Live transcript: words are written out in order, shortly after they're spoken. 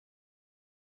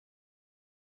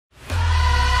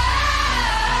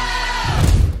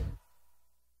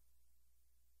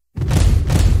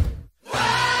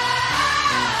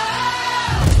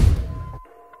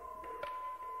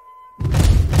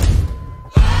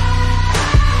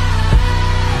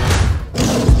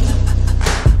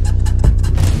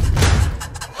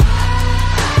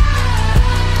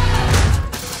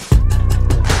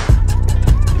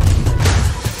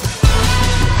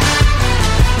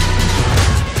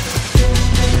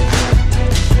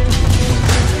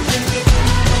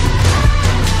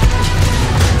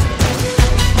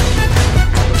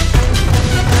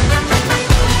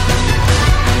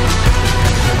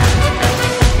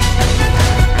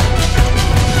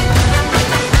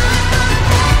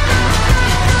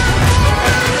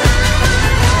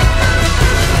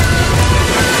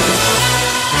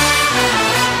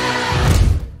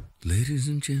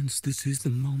this is the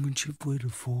moment you've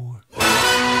waited for.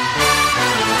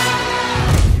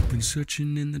 You've been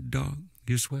searching in the dark,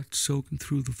 your sweat soaking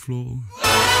through the floor.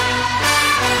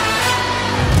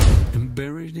 And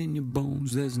buried in your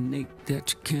bones, there's an ache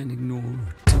that you can't ignore.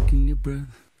 Taking your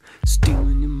breath,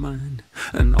 stealing your mind,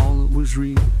 and all that was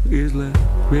real is left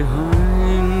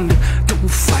behind. Don't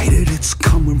fight it, it's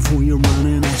coming for you,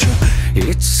 running at you.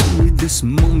 It's only this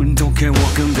moment, don't care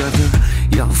what can gather.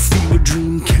 Your fever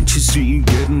dream, can't you see you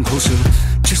getting closer?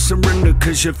 Just surrender,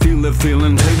 cause you feel the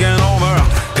feeling taking over.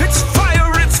 It's fire,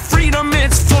 it's freedom,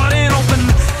 it's flooding open.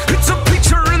 It's a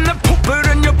picture in the pulpit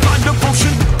and your blind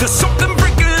devotion. There's something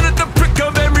breaking at the brick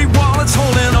of every wall. It's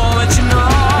holding all that you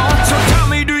know. So tell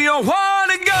me, do you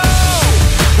wanna go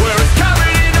where it's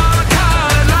covered in all the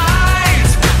colored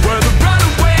lights, where the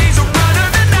runaways are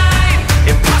running the night?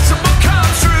 Impossible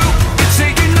comes true, it's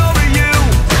taking over you.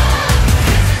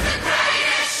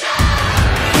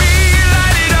 We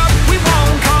light it up, we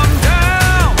won't come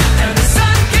down, and the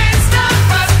sun can't stop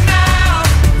us now.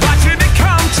 Watching it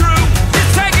come true,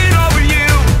 it's taking over you.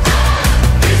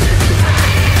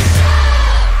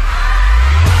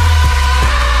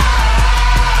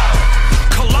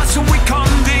 Colossal, we come,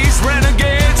 these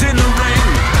renegades in the ring,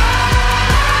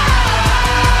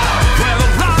 where the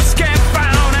lost get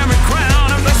found and we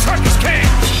crown of the circus king.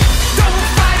 Don't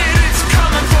fight it, it's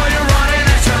coming for you, running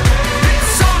at you.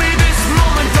 It's only this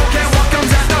moment, don't care what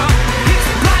comes after. It's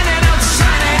blinding,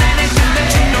 outshining anything that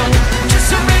you know. Just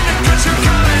surrender, cause you're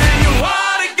coming and you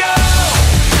wanna go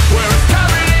where it's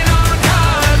covered in all the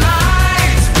colored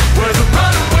lights, where the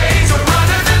runaways are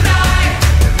running the night.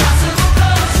 Impossible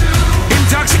comes true,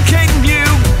 intoxicating you.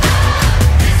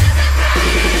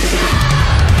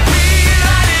 We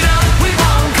light it up, we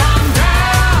won't come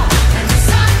down, and the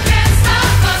sun can't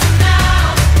stop us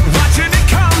now. Watching it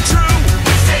come true,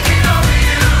 it's taking over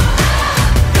you.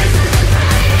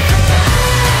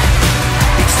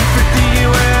 It's everything you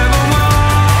ever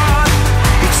want,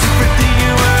 it's everything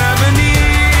you ever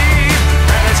need,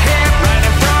 and it's here right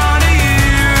in front of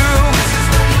you.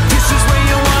 This is where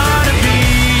you wanna be.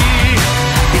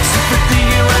 It's everything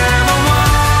you ever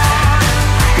want,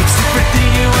 it's everything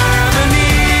you ever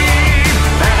need,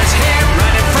 and it's here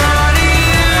right in front of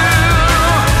you.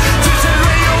 This is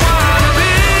where you wanna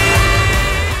be.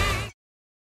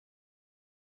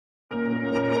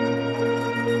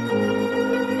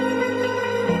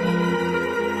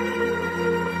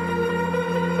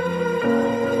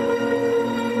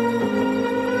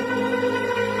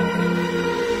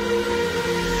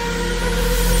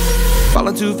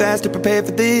 Falling too fast to prepare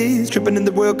for this. Tripping in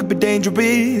the world could be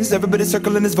dangerous. Everybody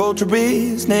circling as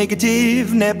vultures,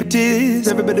 negative, nepotist.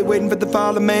 Everybody waiting for the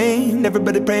fall of man.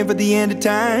 Everybody praying for the end of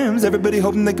times. Everybody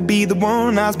hoping they could be the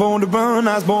one. I was born to run,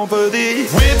 I was born for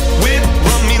this. Whip, whip,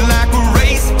 run me like a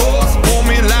racehorse, pull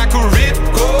me like a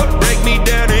ripcord, break me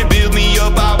down and build me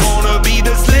up. I wanna be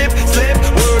the slip, slip,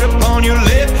 word upon your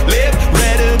lip, lip.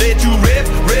 Rather that you rip,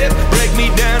 rip, break me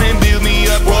down and build me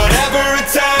up. Whatever it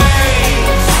takes.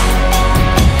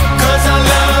 'Cause I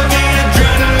love the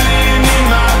adrenaline in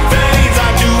my veins. I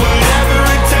do whatever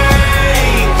it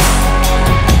takes.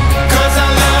 'Cause I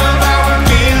love how it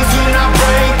feels when I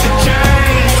break the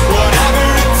chains. Whatever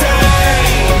it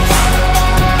takes.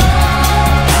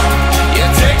 Yeah,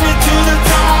 take me to the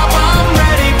top. I'm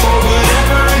ready for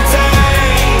whatever it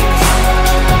takes.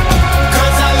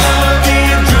 'Cause I love the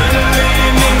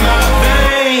adrenaline in my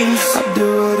veins. I do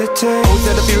what it takes. Always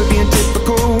had a fear of being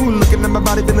typical. Looking at my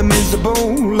body feeling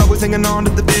miserable. Always hanging on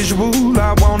to the visual.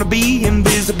 I wanna be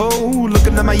invisible.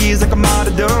 Looking at my years like a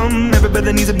martyrdom.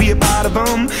 Everybody needs to be a part of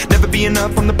them. Never be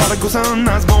enough from the prodigal son.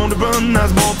 I was born to run, I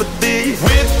was born for this.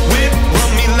 Whip, whip,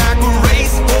 run me like a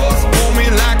racehorse, pull me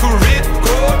like a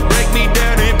ripcord, break me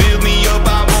down and build me up.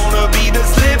 I wanna be the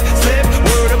slip, slip,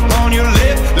 word upon your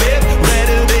lip, lip.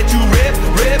 Rather that you rip,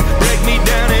 rip, break me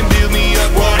down and build me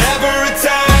up. Whatever it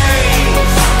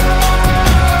takes.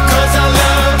 'Cause I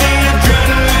love the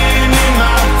adrenaline in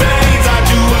my veins. I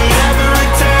do whatever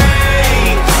it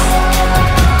takes.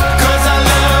 'Cause I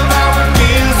love how it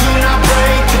feels when I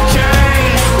break the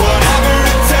chains. Whatever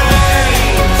it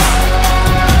takes.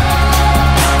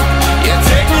 Yeah,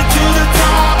 take me to the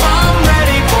top. I'm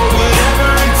ready for whatever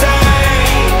it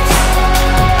takes.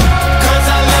 'Cause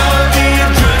I love the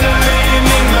adrenaline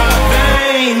in my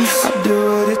veins. I do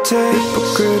what it takes.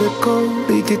 Hypocritical,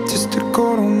 egotistical.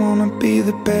 Don't wanna be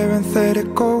the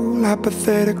parenthetical,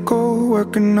 hypothetical.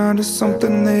 Working out of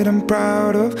something that I'm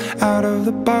proud of. Out of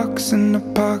the box, an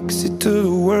epoxy to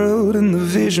the world and the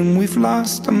vision we've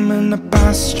lost. I'm an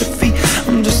apostrophe.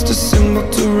 I'm just a symbol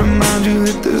to remind you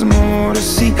that there's more to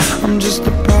see. I'm just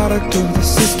a product of the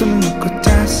system of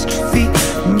catastrophe,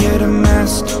 and yet a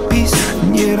masterpiece.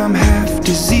 and yet I'm half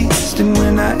diseased. And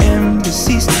when I am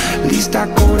deceased, at least I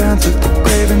go down to the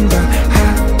grave and die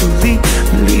happily,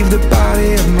 and leave the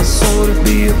body of my soul to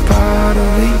be a part of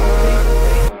me.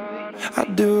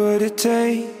 I'll do what it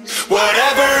takes,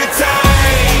 whatever it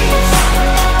takes,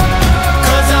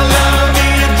 'cause I love the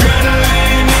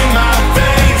adrenaline in my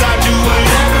veins. I'll do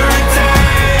whatever it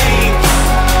takes,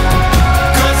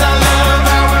 'cause I love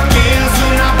how it feels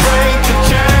when I break the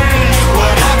chains.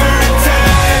 Whatever it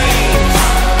takes,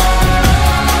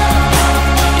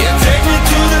 yeah, take me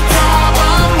to the top.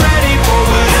 I'm ready for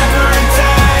whatever it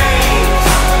takes,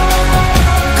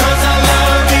 'cause I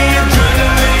love the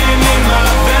adrenaline in my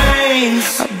veins.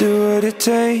 I'll do what it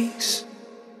takes.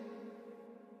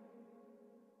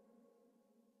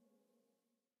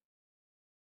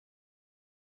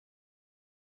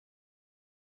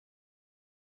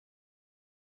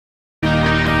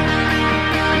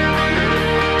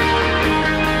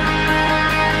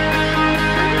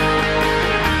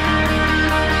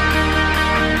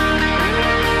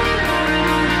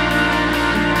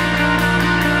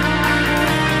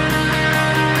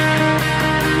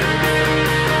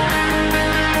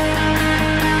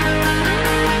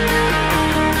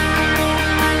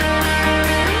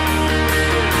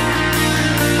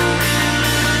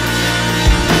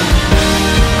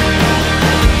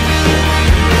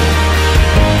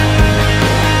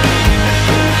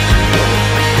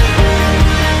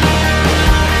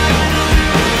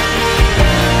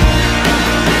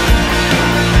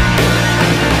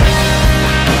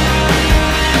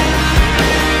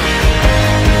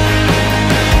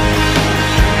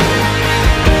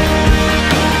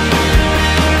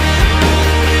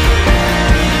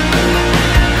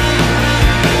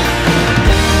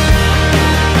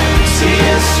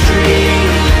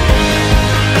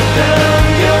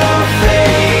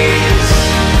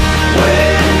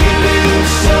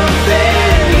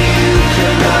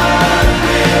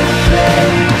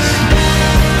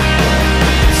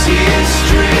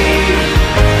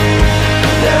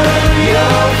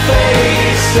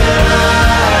 Face